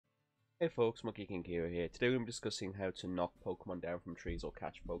Hey folks, MonkeyKingHero here. Today we're discussing how to knock Pokemon down from trees or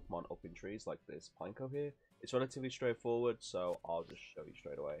catch Pokemon up in trees like this Pineco here. It's relatively straightforward, so I'll just show you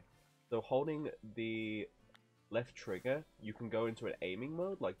straight away. So holding the left trigger, you can go into an aiming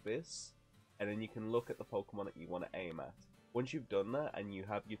mode like this, and then you can look at the Pokemon that you want to aim at. Once you've done that and you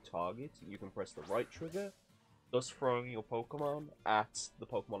have your target, you can press the right trigger, thus throwing your Pokemon at the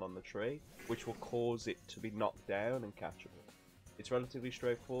Pokemon on the tree, which will cause it to be knocked down and catchable. It's relatively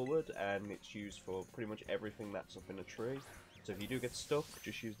straightforward and it's used for pretty much everything that's up in a tree. So if you do get stuck,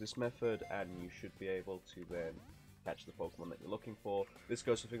 just use this method and you should be able to then catch the Pokemon that you're looking for. This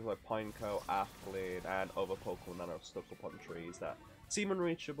goes for things like Pineco, Applin, and other Pokemon that are stuck upon trees that seem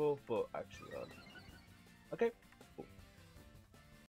unreachable but actually aren't. Okay,